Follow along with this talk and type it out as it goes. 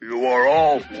You are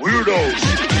all weirdos.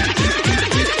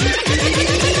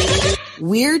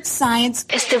 Weird science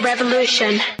is the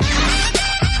revolution.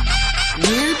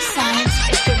 Weird science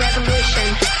is the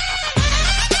revolution.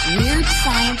 Weird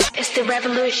science is the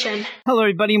revolution. Hello,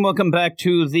 everybody, and welcome back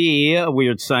to the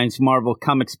Weird Science Marvel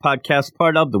Comics podcast,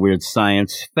 part of the Weird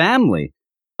Science family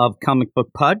of comic book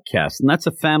podcasts. And that's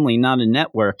a family, not a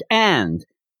network. And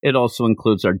it also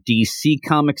includes our DC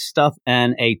Comics stuff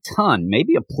and a ton,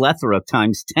 maybe a plethora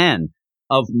times 10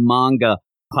 of manga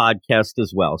podcasts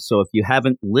as well. So if you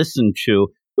haven't listened to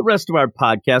the rest of our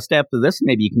podcast after this,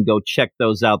 maybe you can go check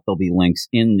those out. There'll be links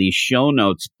in the show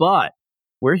notes. But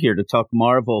we're here to talk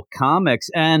Marvel Comics,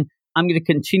 and I'm going to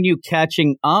continue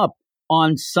catching up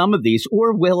on some of these,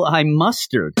 or will I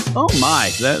mustard? Oh my,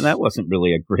 that wasn't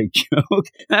really a great joke.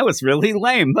 That was really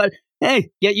lame, but hey,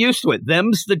 get used to it.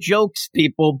 Them's the jokes,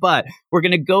 people. But we're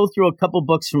going to go through a couple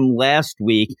books from last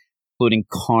week, including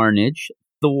Carnage,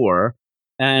 Thor,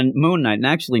 and Moon Knight, and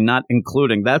actually not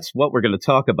including, that's what we're going to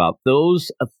talk about,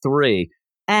 those three.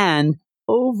 And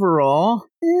overall,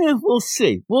 we'll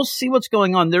see. We'll see what's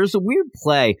going on. There's a weird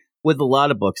play with a lot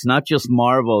of books, not just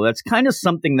Marvel. That's kind of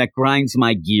something that grinds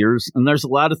my gears. And there's a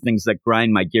lot of things that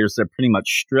grind my gears. They're pretty much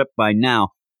stripped by now.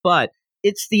 But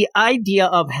it's the idea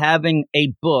of having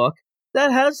a book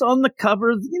that has on the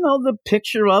cover, the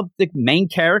picture of the main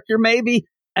character maybe,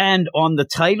 and on the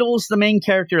titles, the main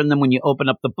character. And then when you open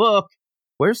up the book,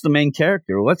 where's the main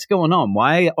character? What's going on?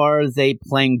 Why are they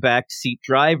playing backseat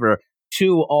driver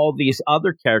to all these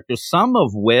other characters, some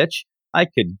of which I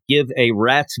could give a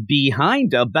rat's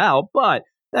behind about, but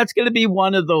that's going to be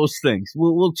one of those things.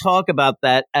 We'll talk about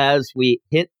that as we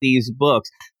hit these books.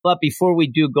 But before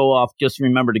we do go off, just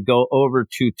remember to go over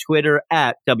to Twitter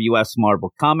at WS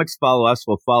Marvel Comics. Follow us.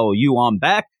 We'll follow you on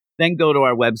back. Then go to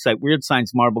our website,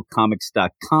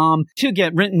 WeirdScienceMarvelComics.com, to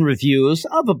get written reviews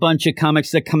of a bunch of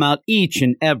comics that come out each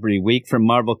and every week from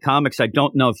Marvel Comics. I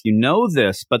don't know if you know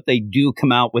this, but they do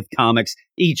come out with comics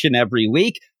each and every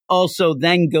week. Also,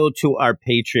 then go to our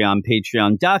Patreon,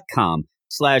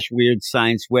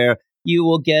 patreon.com/WeirdScience, where you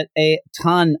will get a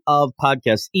ton of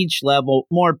podcasts, each level,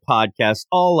 more podcasts,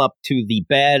 all up to the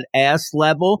badass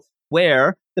level,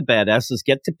 where the badasses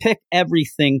get to pick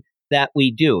everything that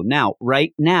we do. Now,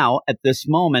 right now, at this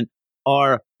moment,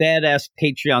 our Badass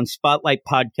Patreon Spotlight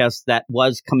podcast that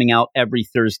was coming out every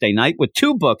Thursday night with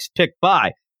 2 books picked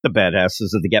by the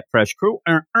badasses of the Get Fresh crew.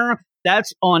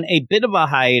 That's on a bit of a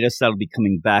hiatus. That'll be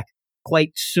coming back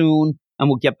quite soon, and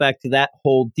we'll get back to that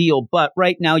whole deal. But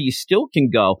right now, you still can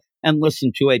go and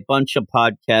listen to a bunch of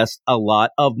podcasts, a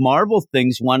lot of Marvel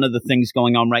things. One of the things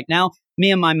going on right now, me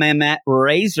and my man Matt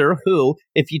Razor, who,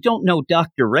 if you don't know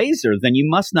Dr. Razor, then you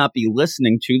must not be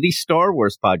listening to the Star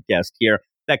Wars podcast here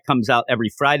that comes out every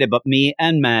Friday. But me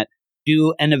and Matt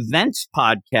do an events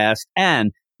podcast,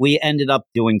 and we ended up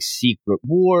doing Secret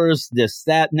Wars, this,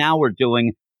 that. Now we're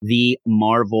doing the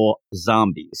Marvel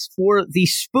Zombies for the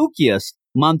spookiest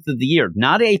month of the year.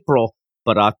 Not April,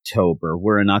 but October.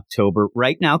 We're in October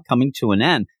right now, coming to an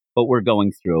end, but we're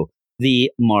going through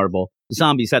the Marvel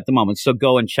Zombies at the moment. So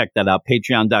go and check that out,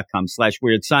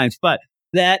 patreon.com/WeirdScience. But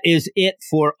that is it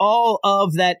for all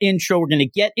of that intro. We're going to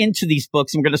get into these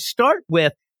books. I'm going to start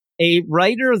with a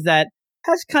writer that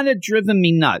has kind of driven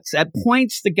me nuts. At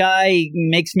points, the guy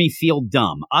makes me feel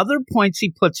dumb. Other points,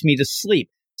 he puts me to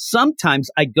sleep.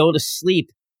 Sometimes I go to sleep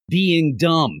being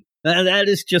dumb. That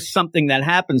is just something that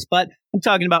happens. But I'm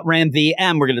talking about Ram V,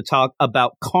 and we're going to talk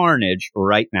about Carnage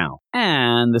right now.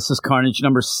 And this is Carnage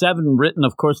number 7, written,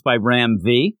 of course, by Ram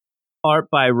V. Art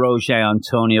by Roger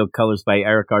Antonio, colors by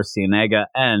Eric Arcianega,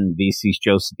 and VC's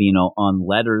Joe Sabino on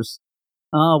letters.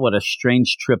 Oh, what a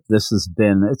strange trip this has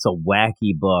been. It's a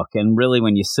wacky book. And really,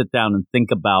 when you sit down and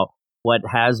think about what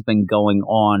has been going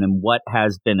on and what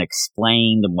has been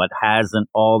explained and what hasn't,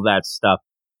 all that stuff,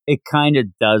 it kind of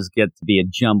does get to be a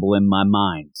jumble in my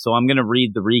mind. So I'm going to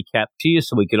read the recap to you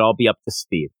so we could all be up to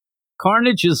speed.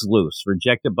 Carnage is loose,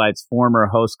 rejected by its former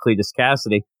host, Cletus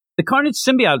Cassidy. The Carnage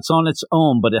symbiote is on its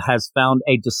own, but it has found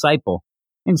a disciple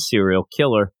in serial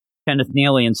killer Kenneth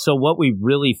Neely. And so what we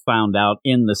really found out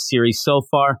in the series so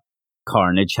far,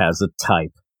 Carnage has a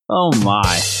type. Oh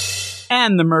my.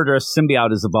 And the murderous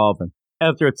symbiote is evolving.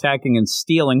 After attacking and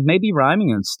stealing, maybe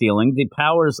rhyming and stealing, the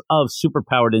powers of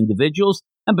superpowered individuals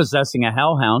and possessing a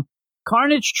hellhound,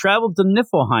 Carnage traveled to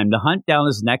Niflheim to hunt down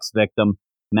his next victim,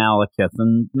 Malekith.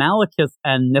 And Malekith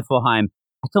and Niflheim,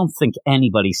 I don't think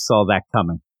anybody saw that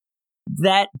coming.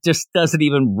 That just doesn't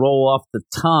even roll off the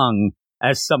tongue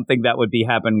as something that would be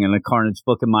happening in a Carnage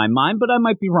book in my mind, but I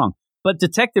might be wrong. But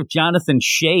Detective Jonathan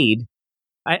Shade,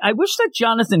 I wish that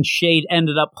Jonathan Shade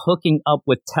ended up hooking up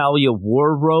with Talia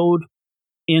Warroad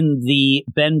in the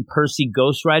Ben Percy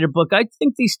Ghost Rider book, I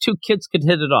think these two kids could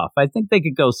hit it off. I think they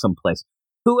could go someplace.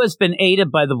 Who has been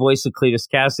aided by the voice of Cletus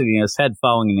Cassidy in his head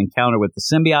following an encounter with the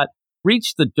symbiote,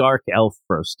 reached the Dark Elf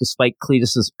first, despite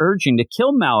Cletus's urging to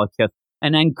kill Malekith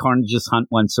and end Carnage's hunt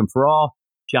once and for all.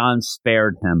 John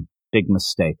spared him. Big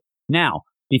mistake. Now,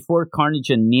 before Carnage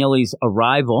and Neely's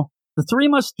arrival, the three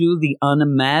must do the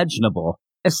unimaginable,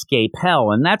 escape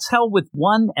hell. And that's hell with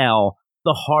one L,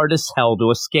 the hardest hell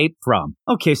to escape from.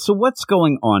 Okay, so what's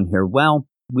going on here? Well,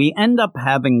 we end up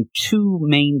having two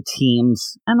main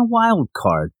teams and a wild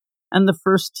card. And the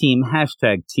first team,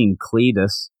 hashtag Team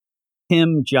Cletus,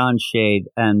 him, John Shade,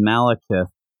 and Malekith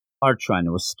are trying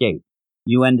to escape.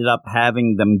 You ended up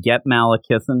having them get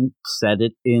Malekith and said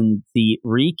it in the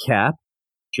recap.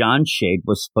 John Shade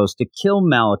was supposed to kill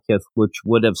Malekith, which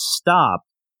would have stopped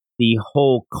the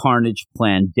whole Carnage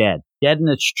plan dead in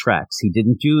its tracks. He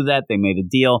didn't do that. They made a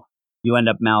deal. You end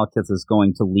up, Malekith is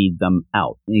going to lead them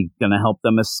out. He's going to help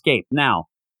them escape. Now,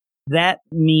 that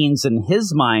means in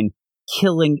his mind,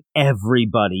 killing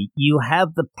everybody. You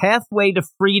have the pathway to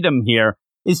freedom here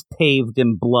is paved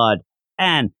in blood.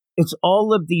 And it's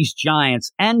all of these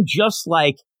giants. And just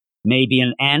like maybe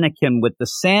an Anakin with the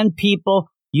Sand People,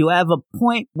 you have a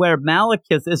point where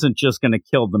Malekith isn't just going to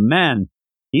kill the men.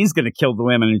 He's going to kill the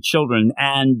women and children.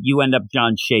 And you end up,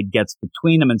 John Shade gets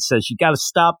between them and says, you got to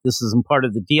stop. This isn't part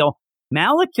of the deal.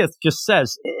 Malekith just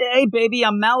says, hey, baby,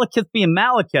 I'm Malekith being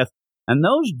Malekith. And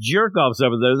those jerk-offs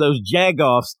over there, those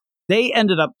jag-offs, they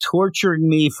ended up torturing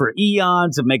me for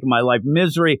eons and making my life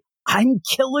misery. I'm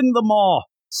killing them all.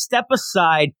 Step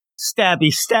aside,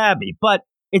 stabby, stabby. But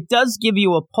it does give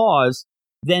you a pause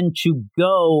then to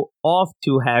go off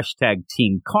to hashtag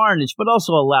Team Carnage, but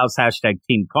also allows hashtag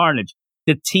Team Carnage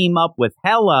to team up with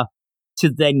Hela to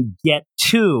then get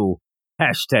to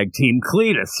hashtag Team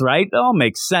Cletus, right? It all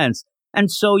makes sense. And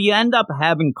so you end up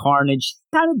having Carnage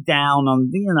kind of down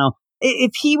on,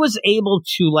 if he was able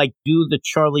to like do the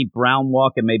Charlie Brown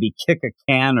walk and maybe kick a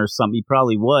can or something, he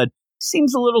probably would.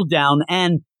 Seems a little down.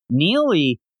 And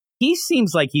Neely, he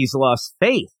seems like he's lost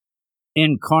faith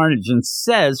in Carnage and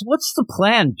says, what's the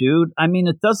plan, dude? I mean,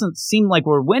 it doesn't seem like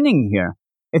we're winning here.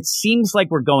 It seems like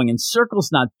we're going in circles,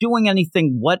 not doing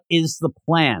anything. What is the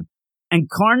plan? And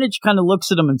Carnage kind of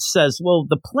looks at him and says, well,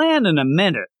 the plan in a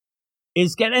minute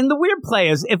is and the weird play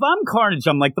is, if I'm Carnage,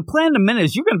 I'm like, the plan in a minute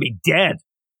is you're going to be dead.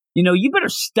 You better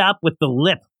stop with the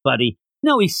lip, buddy.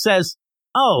 No, he says,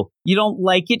 oh, you don't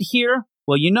like it here?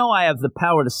 Well, I have the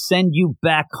power to send you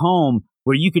back home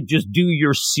where you could just do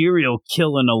your serial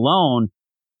killing alone.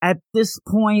 At this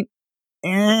point,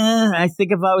 I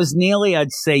think if I was Neely,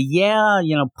 I'd say, yeah,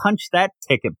 punch that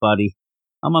ticket, buddy.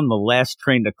 I'm on the last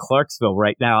train to Clarksville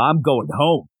right now. I'm going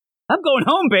home. I'm going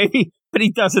home, baby. But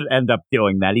he doesn't end up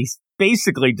doing that. He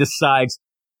basically decides,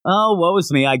 oh, woe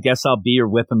is me. I guess I'll be your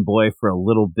whipping boy for a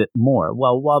little bit more.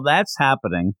 Well, while that's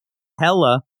happening,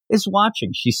 Hela is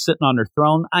watching. She's sitting on her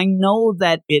throne. I know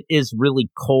that it is really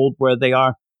cold where they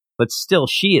are, but still,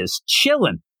 she is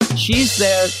chilling. She's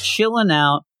there chilling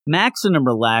out, maxing and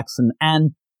relaxing.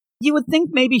 And you would think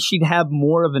maybe she'd have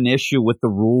more of an issue with the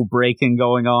rule breaking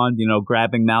going on,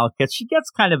 grabbing Malekith. She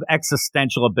gets kind of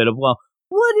existential a bit of, well,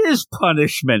 what is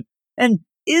punishment? And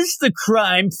is the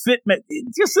crime fitment?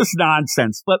 Just this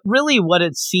nonsense. But really what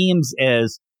it seems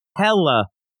is Hela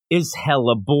is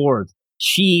hella bored.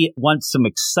 She wants some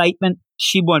excitement.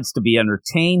 She wants to be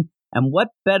entertained. And what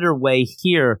better way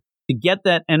here to get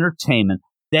that entertainment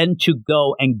than to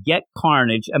go and get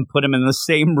Carnage and put him in the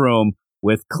same room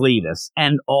with Cletus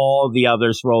and all the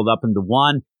others rolled up into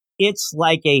one. It's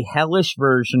like a hellish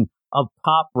version of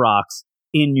Pop Rocks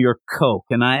in your Coke.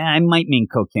 And I might mean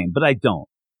cocaine, but I don't.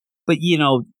 But,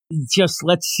 just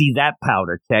let's see that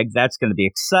powder keg. That's going to be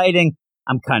exciting.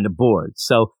 I'm kind of bored.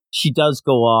 So she does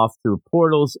go off through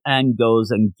portals and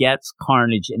goes and gets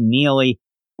Carnage and Neely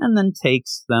and then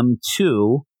takes them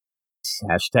to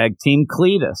hashtag Team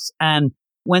Cletus. And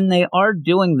when they are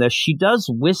doing this, she does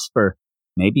whisper,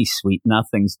 maybe sweet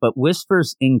nothings, but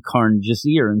whispers in Carnage's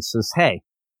ear and says, hey,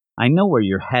 I know where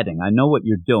you're heading. I know what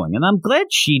you're doing. And I'm glad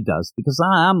she does because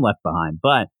I'm left behind.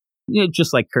 But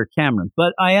just like Kirk Cameron.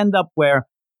 But I end up where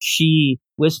she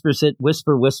whispers it,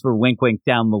 whisper, whisper, wink, wink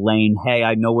down the lane. Hey,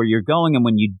 I know where you're going. And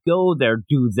when you go there,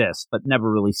 do this, but never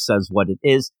really says what it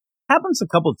is. Happens a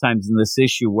couple of times in this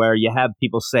issue where you have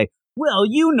people say, well,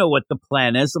 you know what the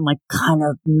plan is. I'm like, kind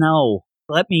of, no,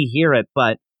 let me hear it.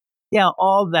 But yeah,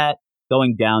 all that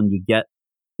going down, you get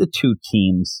the two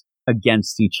teams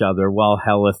against each other while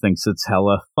Hela thinks it's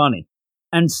hella funny.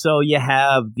 And so you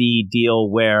have the deal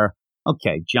where,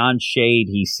 okay, John Shade,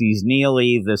 he sees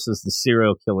Neely. This is the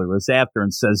serial killer was after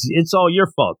and says, it's all your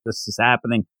fault. This is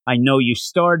happening. I know you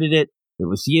started it. It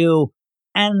was you.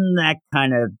 And that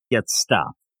kind of gets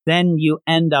stopped. Then you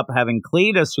end up having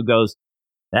Cletus who goes,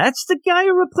 that's the guy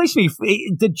who replaced me.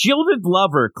 The jilted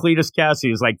lover, Cletus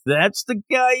Cassidy, is like, that's the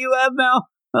guy you have now?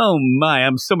 Oh my,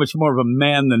 I'm so much more of a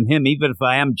man than him, even if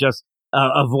I am just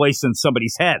a voice in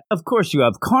somebody's head. Of course, you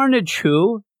have Carnage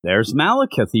who, there's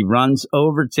Malekith. He runs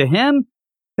over to him,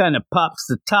 kind of pops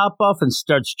the top off and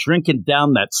starts drinking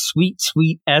down that sweet,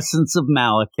 sweet essence of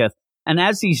Malekith. And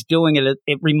as he's doing it,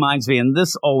 it reminds me, and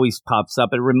this always pops up,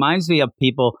 it reminds me of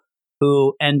people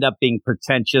who end up being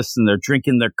pretentious and they're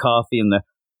drinking their coffee and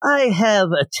I have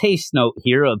a taste note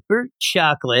here of burnt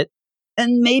chocolate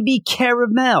and maybe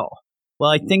caramel. Well,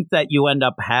 I think that you end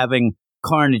up having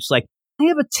Carnage like, I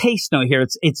have a taste note here.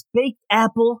 It's baked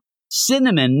apple,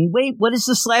 cinnamon. Wait, what is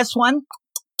this last one?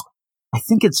 I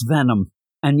think it's Venom.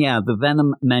 And yeah, the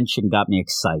Venom mention got me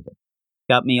excited.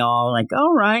 Got me all like,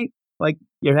 all right, like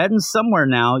you're heading somewhere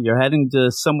now. You're heading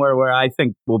to somewhere where I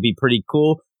think will be pretty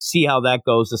cool. See how that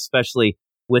goes, especially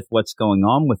with what's going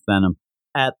on with Venom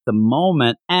at the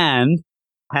moment and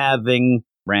having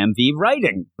Ram V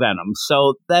writing Venom.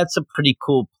 So that's a pretty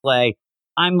cool play.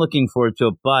 I'm looking forward to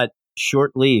it, but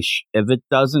short leash. If it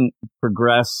doesn't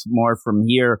progress more from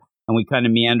here and we kind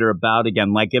of meander about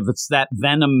again, like if it's that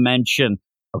Venom mention,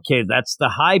 okay, that's the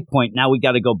high point. Now we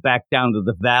got to go back down to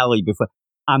the valley before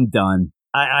I'm done.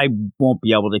 I won't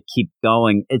be able to keep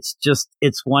going. It's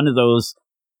one of those,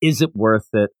 is it worth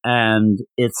it? And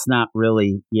it's not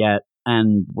really yet.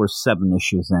 And we're 7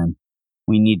 issues in.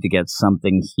 We need to get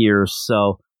something here.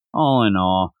 So all in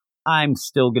all, I'm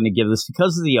still going to give this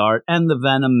because of the art and the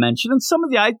Venom mention. And some of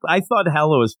the, I thought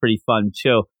Hello was pretty fun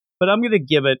too. But I'm going to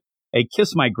give it a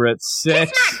Kiss My Grits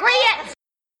 6. Kiss my grits!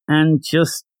 And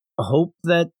just hope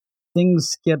that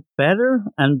things get better.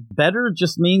 And better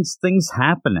just means things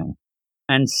happening.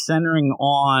 And centering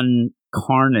on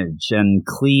Carnage and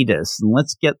Cletus. And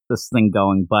let's get this thing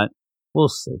going. But we'll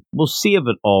see. We'll see if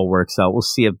it all works out. We'll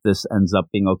see if this ends up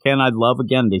being okay. And I'd love,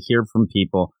 again, to hear from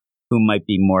people who might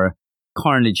be more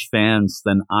Carnage fans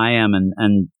than I am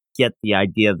and get the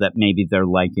idea that maybe they're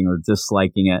liking or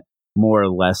disliking it more or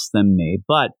less than me.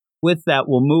 But with that,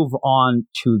 we'll move on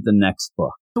to the next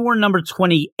book. Thor number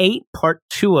 28, part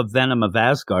 2 of Venom of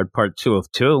Asgard, part 2 of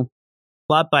 2.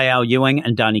 Plot by Al Ewing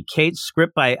and Donny Cates.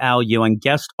 Script by Al Ewing.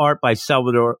 Guest art by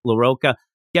Salvador Larroca.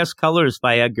 Guest colors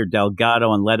by Edgar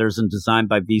Delgado and letters and design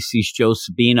by VC's Joe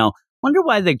Sabino. Wonder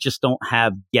why they just don't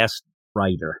have guest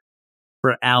writer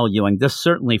for Al Ewing. This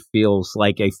certainly feels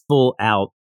like a full out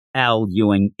Al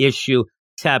Ewing issue,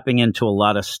 tapping into a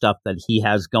lot of stuff that he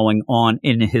has going on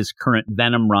in his current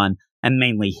Venom run and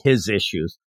mainly his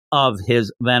issues of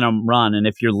his Venom run. And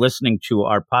if you're listening to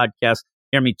our podcast,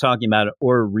 hear me talking about it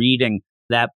or reading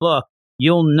that book,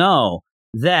 you'll know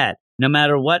that no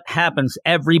matter what happens,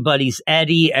 everybody's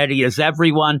Eddie. Eddie is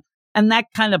everyone. And that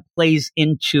kind of plays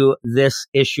into this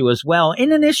issue as well,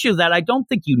 in an issue that I don't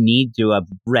think you need to have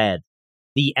read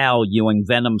the Al Ewing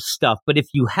Venom stuff. But if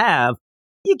you have,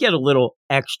 you get a little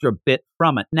extra bit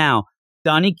from it. Now,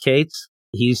 Donny Cates,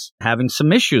 he's having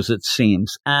some issues, it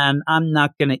seems. And I'm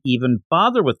not going to even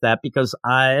bother with that because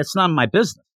it's not my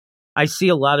business. I see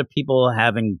a lot of people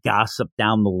having gossip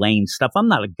down the lane stuff. I'm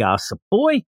not a gossip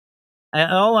boy.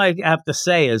 All I have to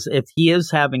say is if he is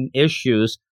having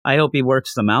issues, I hope he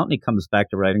works them out and he comes back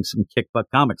to writing some kick butt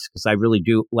comics because I really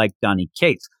do like Donny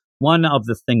Cates. One of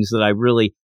the things that I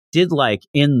really did like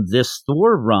in this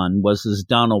Thor run was his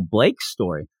Donald Blake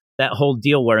story. That whole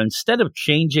deal where instead of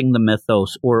changing the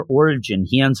mythos or origin,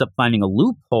 he ends up finding a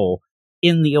loophole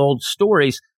in the old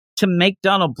stories to make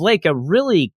Donald Blake a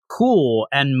really cool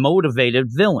and motivated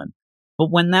villain. But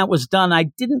when that was done, I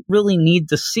didn't really need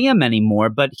to see him anymore,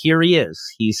 but here he is.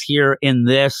 He's here in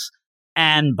this,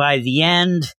 and by the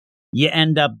end, you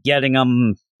end up getting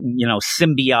him,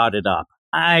 symbioted up.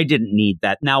 I didn't need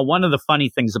that. Now, one of the funny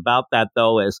things about that,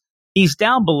 though, is he's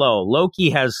down below. Loki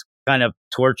has kind of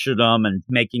tortured him and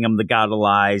making him the god of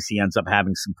lies. He ends up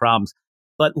having some problems.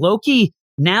 But Loki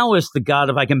now is the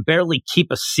god of I can barely keep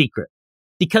a secret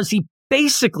because he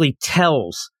basically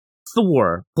tells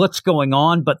Thor what's going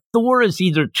on, but Thor is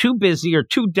either too busy or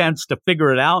too dense to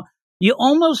figure it out. You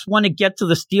almost want to get to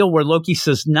this deal where Loki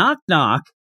says, knock, knock.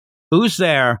 Who's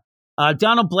there?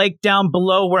 Donald Blake down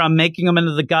below where I'm making him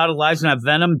into the god of lies and have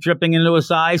venom dripping into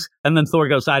his eyes. And then Thor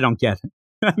goes, I don't get it.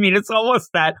 I mean, it's almost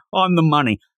that on the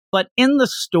money. But in the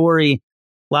story,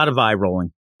 a lot of eye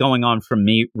rolling going on from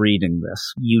me reading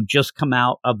this. You just come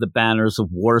out of the Banners of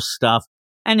War stuff.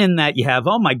 And in that you have,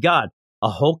 oh my God, a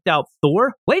hulked out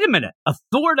Thor? Wait a minute, a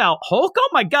Thored out Hulk? Oh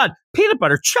my God, peanut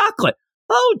butter chocolate.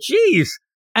 Oh geez.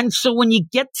 And so when you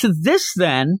get to this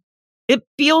then, It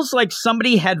feels like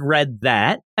somebody had read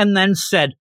that and then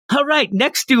said, all right,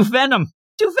 next do Venom.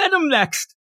 Do Venom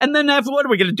next. And then after, what are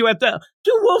we going to do after?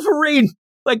 Do Wolverine.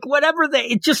 Like whatever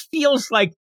it just feels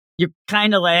like you're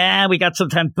kind of like, we got some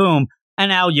time, boom.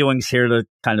 And Al Ewing's here to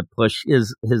kind of push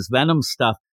his Venom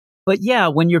stuff. But yeah,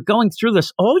 when you're going through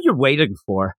this, all you're waiting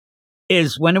for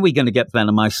is, when are we going to get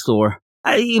Venomized Thor?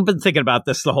 I've been thinking about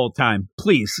this the whole time.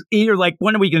 Please. You're like,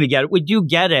 when are we going to get it? We do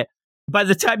get it. By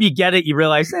the time you get it, you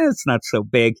realize, it's not so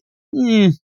big.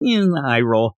 Eye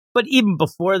roll. But even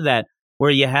before that,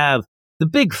 where you have the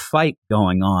big fight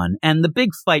going on, and the big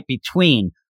fight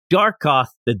between Darkoth,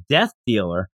 the Death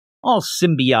Dealer, all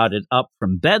symbioted up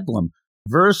from Bedlam,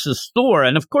 versus Thor.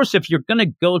 And of course, if you're going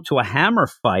to go to a hammer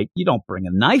fight, you don't bring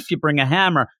a knife, you bring a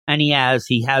hammer. And he has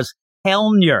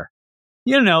Helnir,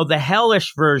 the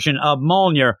hellish version of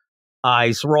Mjolnir.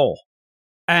 Eyes roll.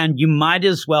 And you might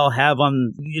as well have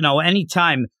on,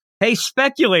 anytime, hey,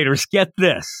 speculators, get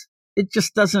this. It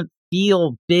just doesn't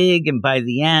feel big. And by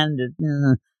the end,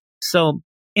 so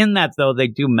in that, though, they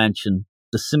do mention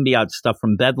the symbiote stuff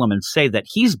from Bedlam and say that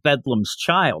he's Bedlam's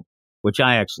child, which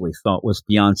I actually thought was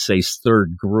Beyonce's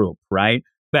third group, right?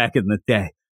 Back in the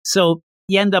day. So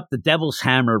you end up the Devil's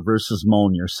Hammer versus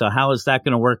Mjolnir. So how is that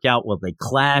going to work out? Well, they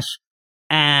clash,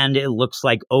 and it looks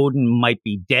like Odin might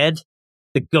be dead.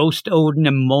 The ghost Odin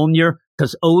and Mjolnir,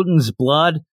 because Odin's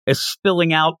blood is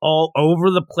spilling out all over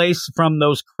the place from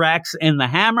those cracks in the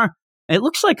hammer. It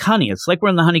looks like honey. It's like we're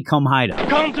in the honeycomb hideout.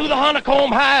 Come to the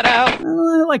honeycomb hideout.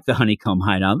 I like the honeycomb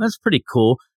hideout. That's pretty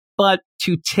cool. But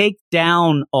to take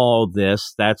down all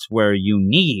this, that's where you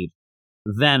need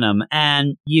Venom.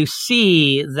 And you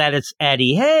see that it's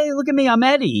Eddie. Hey, look at me, I'm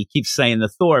Eddie. He keeps saying the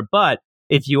Thor. But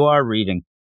if you are reading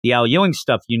the Al Ewing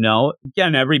stuff,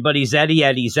 again, everybody's Eddie,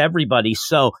 Eddie's everybody.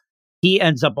 So he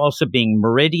ends up also being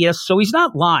Meridius. So he's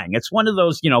not lying. It's one of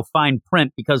those, fine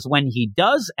print, because when he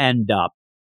does end up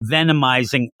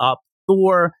venomizing up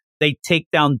Thor, they take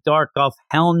down Darkoth,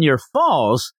 Helnir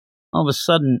falls. All of a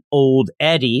sudden, old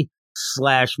Eddie /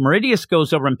 Meridius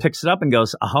goes over and picks it up and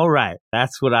goes, all right,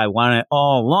 that's what I wanted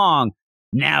all along.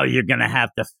 Now you're going to have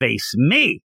to face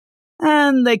me.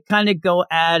 And they kind of go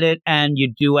at it, and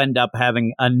you do end up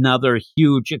having another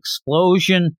huge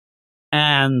explosion,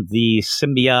 and the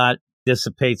symbiote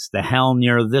dissipates the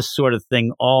Helnir. This sort of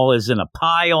thing all is in a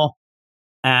pile,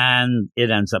 and it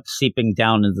ends up seeping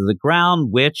down into the ground,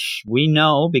 which we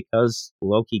know because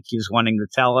Loki keeps wanting to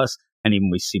tell us, and even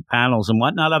we see panels and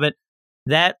whatnot of it,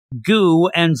 that goo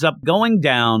ends up going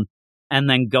down and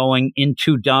then going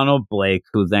into Donald Blake,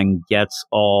 who then gets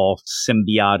all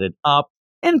symbioted up.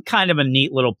 And kind of a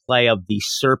neat little play of the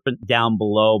serpent down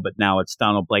below, but now it's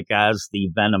Donald Blake as the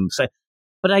Venom.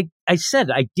 But I said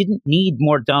I didn't need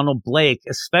more Donald Blake,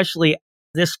 especially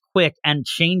this quick, and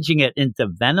changing it into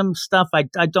Venom stuff.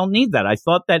 I don't need that. I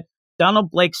thought that Donald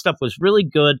Blake stuff was really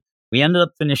good. We ended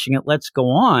up finishing it. Let's go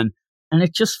on. And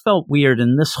it just felt weird.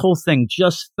 And this whole thing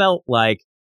just felt like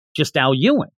just Al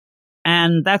Ewing.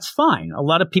 And that's fine. A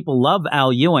lot of people love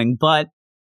Al Ewing, but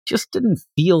just didn't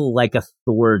feel like a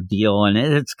Thor deal. And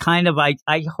it's kind of,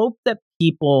 I hope that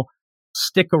people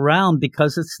stick around,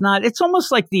 because it's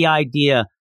almost like the idea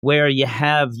where you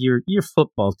have your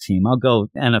football team. I'll go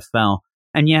NFL,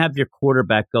 and you have your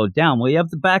quarterback go down. Well, you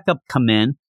have the backup come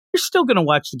in. You're still going to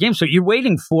watch the game. So you're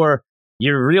waiting for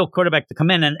your real quarterback to come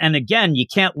in. And again, you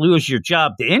can't lose your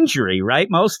job to injury, right?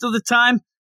 Most of the time,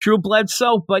 Drew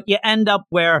Bledsoe, but you end up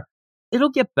where it'll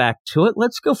get back to it.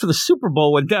 Let's go for the Super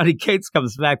Bowl when Donny Cates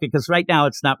comes back, because right now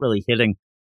it's not really hitting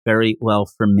very well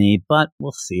for me, but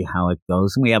we'll see how it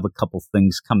goes. And we have a couple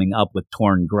things coming up with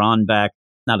Torn Gron back.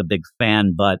 Not a big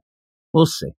fan, but we'll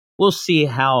see. We'll see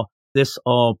how this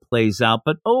all plays out.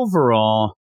 But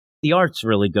overall, the art's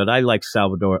really good. I like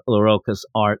Salvador Larroca's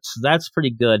art, so that's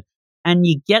pretty good. And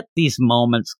you get these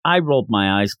moments. I rolled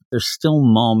my eyes, but there's still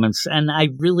moments. And I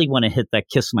really want to hit that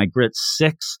Kiss My Grits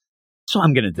 6. So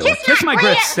I'm going to do it. Kiss My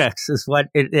Grits 6 is what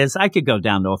it is. I could go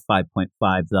down to a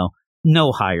 5.5, though.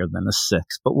 No higher than a 6.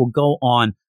 But we'll go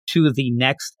on to the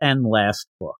next and last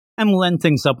book. And we'll end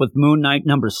things up with Moon Knight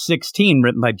number 16,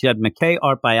 written by Jed MacKay,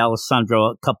 art by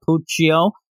Alessandro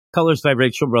Cappuccio, colors by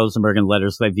Rachel Rosenberg, and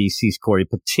letters by VC's Corey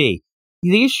Petit.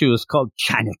 The issue is called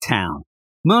Chinatown.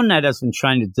 Moon Knight has been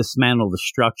trying to dismantle the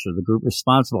structure, the group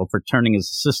responsible for turning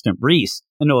his assistant Reese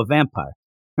into a vampire.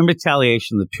 In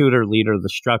retaliation, the tutor leader of the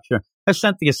structure has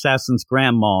sent the assassins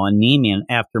Grand Maul and Nemean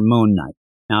after Moon Knight.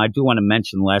 Now, I do want to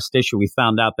mention last issue, we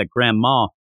found out that Grand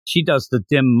Maul, she does the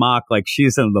dim mock like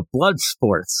she's in the blood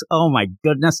sports. Oh my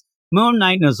goodness. Moon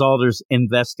Knight and his alders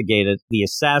investigated the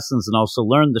assassins and also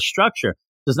learned the structure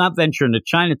does not venture into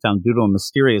Chinatown due to a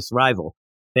mysterious rival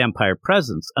vampire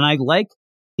presence. And I like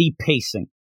the pacing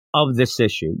of this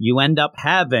issue. You end up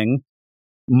having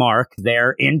Mark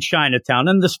there in Chinatown,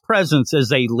 and this presence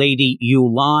is a Lady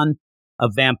Yulan. A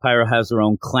vampire has her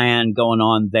own clan going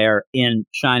on there in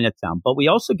Chinatown. But we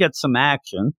also get some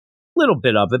action, a little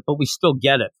bit of it, but we still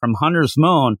get it from Hunter's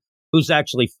Moon, who's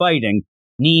actually fighting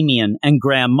Nemean and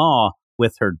Grandma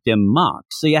with her dim mock.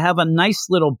 So you have a nice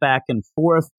little back and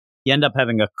forth. You end up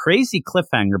having a crazy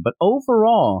cliffhanger, but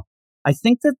overall, I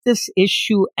think that this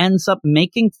issue ends up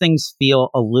making things feel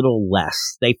a little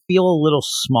less. They feel a little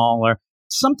smaller.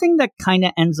 Something that kind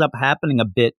of ends up happening a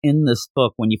bit in this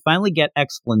book when you finally get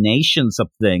explanations of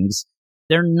things,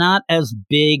 they're not as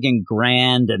big and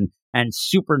grand and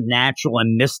supernatural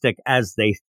and mystic as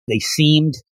they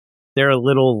seemed. They're a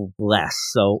little less.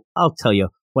 So I'll tell you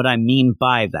what I mean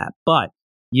by that. But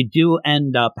you do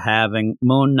end up having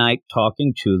Moon Knight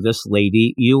talking to this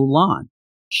Lady Yulan.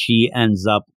 She ends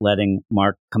up letting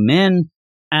Mark come in,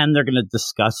 and they're going to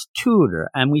discuss Tudor.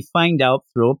 And we find out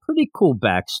through a pretty cool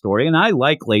backstory. And I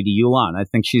like Lady Yulan. I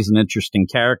think she's an interesting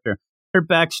character. Her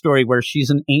backstory, where she's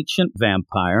an ancient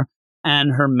vampire,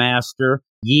 and her master,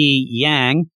 Yi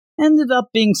Yang, ended up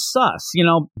being sus. You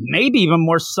know, maybe even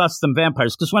more sus than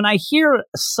vampires. Because when I hear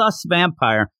a sus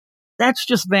vampire, that's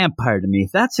just vampire to me.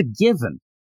 That's a given,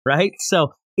 right?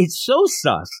 So it's so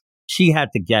sus, she had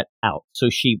to get out. So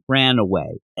she ran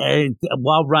away. And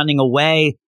while running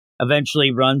away,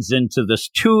 eventually runs into this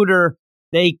Tudor.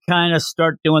 They kind of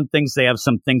start doing things. They have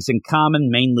some things in common,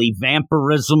 mainly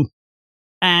vampirism.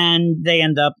 And they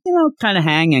end up, kind of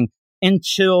hanging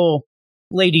until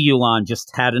Lady Yulan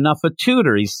just had enough of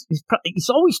Tudor. He's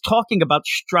always talking about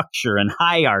structure and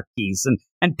hierarchies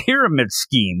and pyramid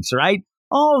schemes, right?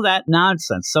 All that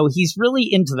nonsense. So he's really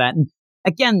into that. And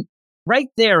again, right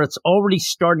there, it's already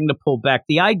starting to pull back.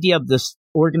 The idea of this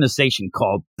organization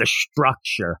called the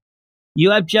Structure.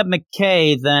 You have Jed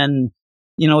MacKay then,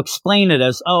 explain it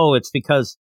as, it's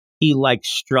because he likes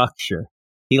structure.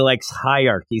 He likes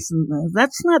hierarchies. And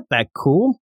that's not that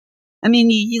cool. I mean,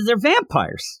 they're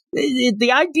vampires.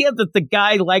 The idea that the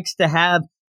guy likes to have,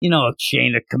 a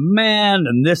chain of command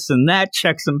and this and that,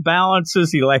 checks and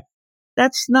balances,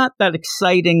 that's not that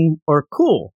exciting or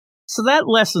cool. So that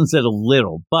lessens it a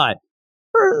little. But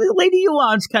Lady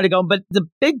Yulan's kind of going, but the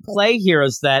big play here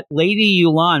is that Lady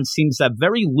Yulan seems to have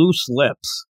very loose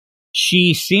lips.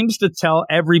 She seems to tell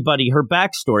everybody her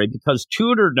backstory because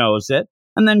Tudor knows it,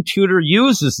 and then Tudor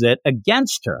uses it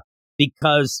against her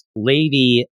because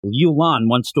Lady Yulan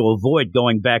wants to avoid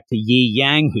going back to Yi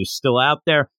Yang, who's still out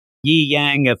there. Yi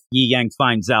Yang, if Yi Yang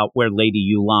finds out where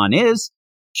Lady Yulan is,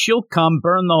 she'll come,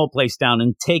 burn the whole place down,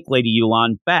 and take Lady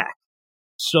Yulan back.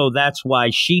 So that's why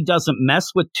she doesn't mess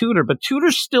with Tudor, but Tudor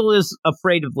still is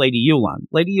afraid of Lady Yulan.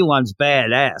 Lady Yulan's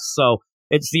badass, so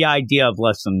it's the idea of,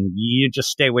 listen, you just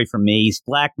stay away from me. He's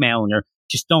blackmailing her.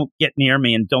 Just don't get near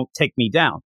me and don't take me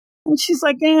down. And she's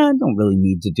like, I don't really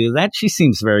need to do that. She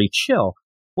seems very chill.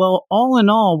 Well, all in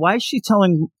all, why is she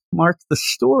telling Mark the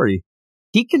story?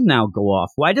 He can now go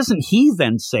off. Why doesn't he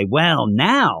then say, well,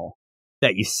 now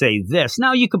that you say this,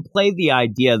 now you can play the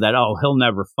idea that, he'll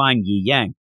never find Yi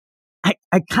Yang.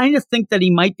 I kind of think that he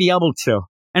might be able to.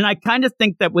 And I kind of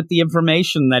think that with the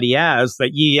information that he has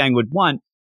that Yi Yang would want,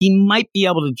 he might be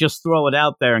able to just throw it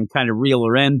out there and kind of reel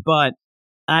her in. But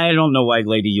I don't know why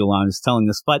Lady Yulan is telling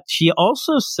this. But she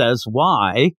also says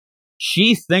why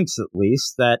she thinks, at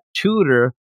least, that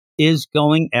Tudor is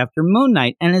going after Moon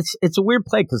Knight. And it's a weird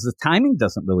play because the timing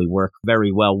doesn't really work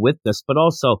very well with this. But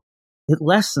also, it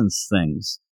lessens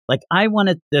things. Like, I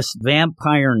wanted this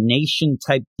vampire nation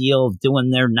type deal of doing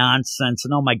their nonsense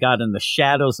and, oh my God, and the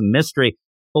shadows and mystery.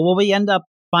 But what we end up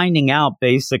finding out,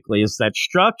 basically, is that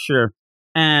Structure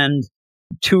and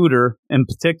Tudor, in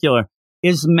particular,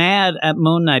 is mad at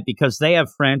Moon Knight because they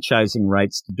have franchising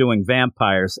rights to doing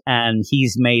vampires, and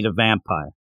he's made a vampire.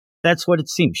 That's what it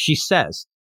seems. She says,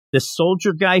 this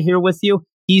soldier guy here with you,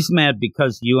 he's mad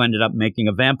because you ended up making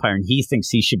a vampire, and he thinks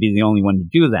he should be the only one to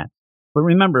do that. But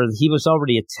remember, he was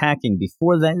already attacking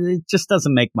before that. It just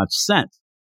doesn't make much sense.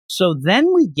 So then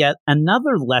we get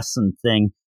another lesson thing,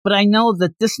 but I know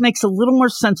that this makes a little more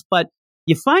sense, but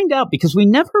you find out because we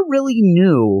never really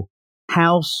knew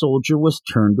how Soldier was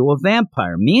turned to a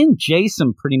vampire. Me and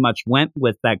Jason pretty much went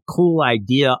with that cool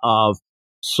idea of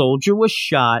Soldier was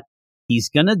shot, he's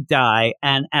going to die,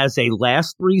 and as a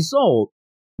last result,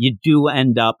 you do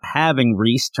end up having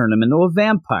Reese turn him into a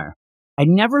vampire. I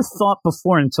never thought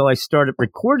before until I started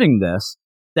recording this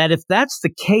that if that's the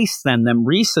case, then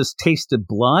Reese has tasted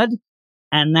blood,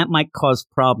 and that might cause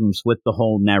problems with the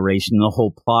whole narration, the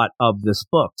whole plot of this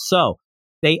book. So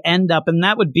they end up, and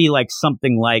that would be like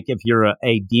something like, if you're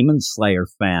a Demon Slayer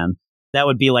fan, that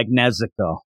would be like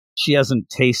Nezuko. she hasn't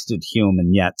tasted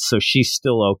human yet, so she's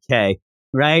still okay,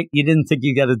 right? You didn't think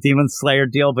you got a Demon Slayer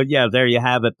deal, but yeah, there you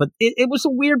have it. But it was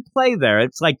a weird play there.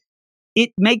 It's like,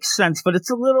 it makes sense, but it's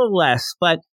a little less.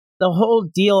 But the whole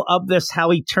deal of this,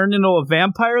 how he turned into a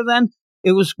vampire then,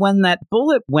 it was when that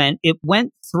bullet went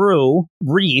through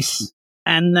Reese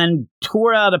and then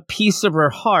tore out a piece of her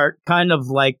heart, kind of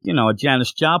like, a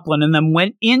Janis Joplin, and then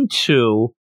went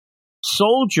into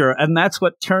Soldier, and that's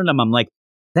what turned him. I'm like,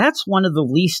 that's one of the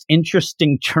least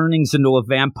interesting turnings into a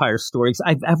vampire stories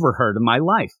I've ever heard in my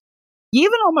life. You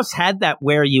even almost had that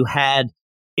where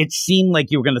it seemed like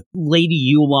you were going to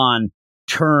Lady Yulan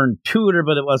turn Tudor,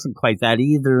 but it wasn't quite that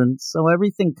either. And so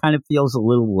everything kind of feels a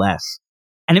little less.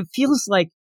 And it feels like,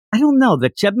 I don't know,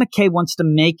 that Jed MacKay wants to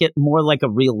make it more like a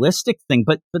realistic thing,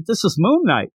 but this is Moon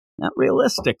Knight, not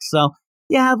realistic. So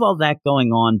you have all that going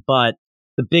on, but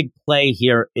the big play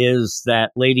here is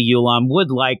that Lady Yulan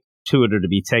would like Tudor to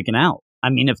be taken out. I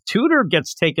mean, if Tudor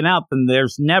gets taken out, then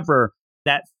there's never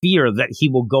that fear that he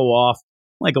will go off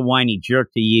like a whiny jerk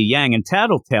to Yi Yang and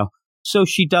Tattletale. So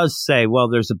she does say, well,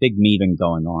 there's a big meeting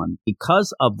going on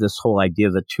because of this whole idea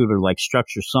that Tudor likes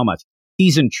structure so much.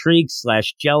 He's intrigued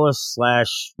 / jealous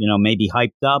 / maybe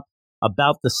hyped up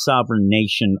about the sovereign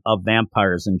nation of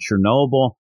vampires in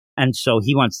Chernobyl. And so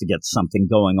he wants to get something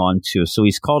going on too. So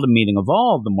he's called a meeting of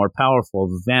all the more powerful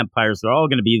of the vampires. They're all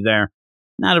going to be there.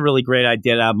 Not a really great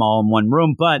idea to have them all in one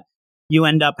room, but you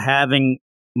end up having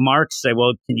Mark say,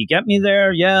 well, can you get me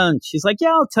there? Yeah. And she's like, yeah,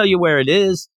 I'll tell you where it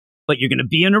is, but you're going to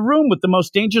be in a room with the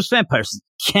most dangerous vampires,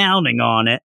 counting on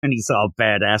it. And he's all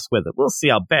badass with it. We'll see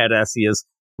how badass he is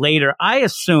later. I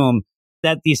assume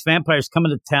that these vampires come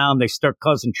into town, they start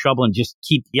causing trouble and just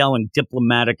keep yelling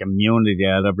diplomatic immunity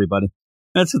at everybody.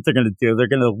 That's what they're going to do. They're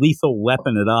going to lethal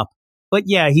weapon it up. But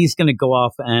yeah, he's going to go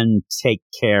off and take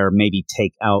care, maybe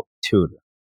take out Tudor.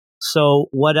 So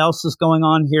what else is going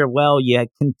on here? Well, you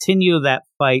continue that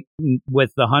fight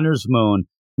with the Hunter's Moon,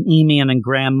 Emian and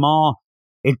Grand Maw.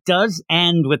 It does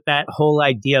end with that whole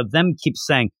idea of them keep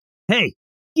saying, hey,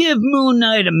 give Moon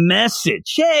Knight a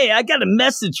message. Hey, I got a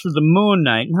message for the Moon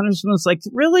Knight. And Hunter's Moon's like,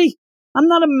 really? I'm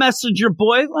not a messenger,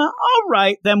 boy. Well, all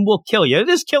right, then we'll kill you. It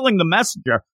is killing the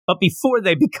messenger, but before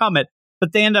they become it.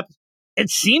 But they end up, it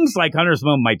seems like Hunter's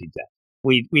Moon might be dead.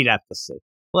 We'd have to see.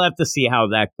 We'll have to see how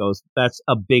that goes. That's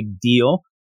a big deal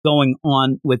going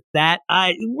on with that.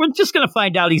 We're just going to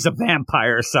find out he's a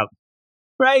vampire or something,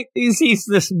 right? He's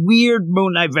this weird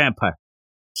Moon Knight vampire.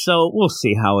 So we'll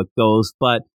see how it goes.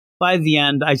 But by the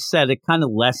end, I said it kind of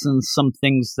lessens some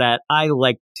things that I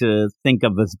like to think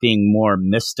of as being more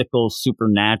mystical,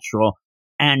 supernatural,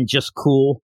 and just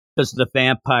cool because of the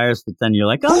vampires. But then you're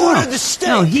like, oh,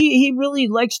 no, he really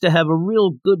likes to have a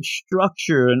real good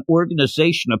structure and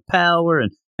organization of power.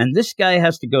 And this guy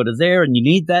has to go to there, and you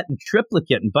need that in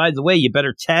triplicate. And by the way, you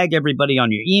better tag everybody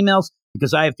on your emails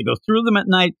because I have to go through them at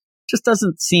night. Just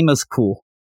doesn't seem as cool.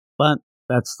 But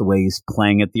that's the way he's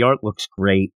playing it. The art looks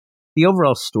great. The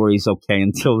overall story's okay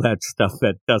until that stuff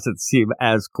that doesn't seem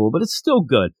as cool, but it's still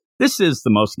good. This is the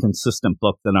most consistent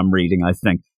book that I'm reading, I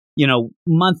think.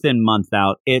 Month in, month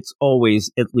out, it's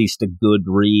always at least a good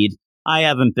read. I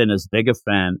haven't been as big a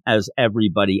fan as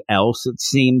everybody else, it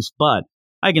seems, but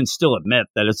I can still admit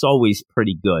that it's always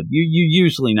pretty good. You're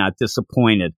usually not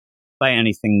disappointed by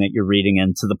anything that you're reading,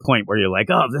 and to the point where you're like,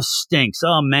 oh, this stinks.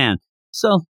 Oh, man.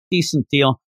 So, decent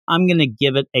deal. I'm going to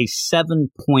give it a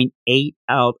 7.8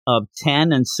 out of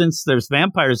 10. And since there's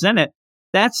vampires in it,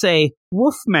 that's a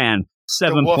Wolfman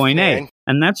 7.8.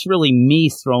 And that's really me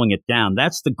throwing it down.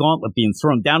 That's the gauntlet being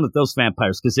thrown down at those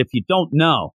vampires. Because if you don't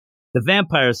know, the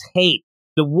vampires hate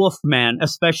the Wolfman,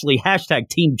 especially hashtag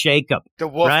Team Jacob. The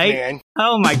Wolfman. Right?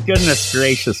 Oh, my goodness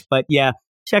gracious. But yeah,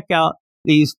 check out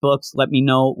these books. Let me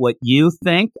know what you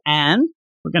think. And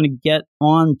we're going to get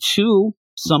on to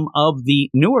some of the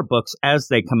newer books as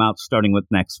they come out, starting with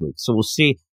next week. So we'll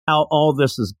see how all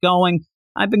this is going.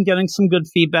 I've been getting some good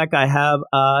feedback. I have,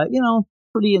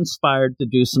 pretty inspired to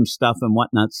do some stuff and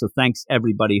whatnot. So thanks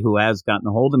everybody who has gotten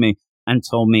a hold of me and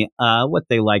told me what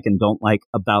they like and don't like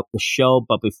about the show.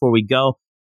 But before we go,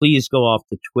 please go off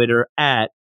to Twitter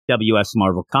at WS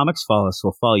Marvel Comics. Follow us.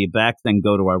 We'll follow you back. Then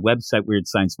go to our website,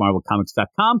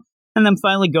 WeirdScienceMarvelComics.com. And then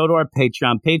finally go to our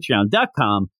Patreon,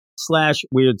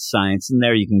 patreon.com/Weird Science. And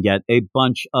there you can get a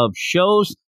bunch of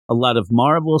shows, a lot of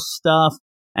Marvel stuff,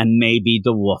 and maybe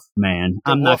the Wolfman.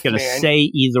 I'm not going to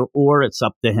say either or. It's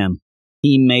up to him.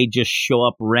 He may just show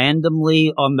up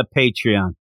randomly on the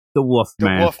Patreon. The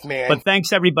Wolfman. The Wolfman. But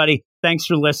thanks, everybody. Thanks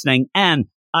for listening. And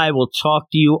I will talk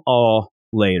to you all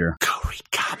later. Go read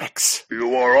comics.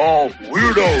 You are all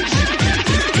weirdos.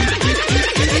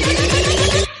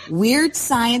 Weird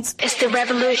Science is the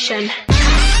revolution.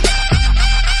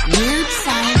 Weird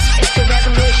science. It's the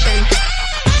revolution.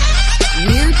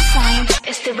 Weird science.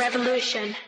 It's the revolution.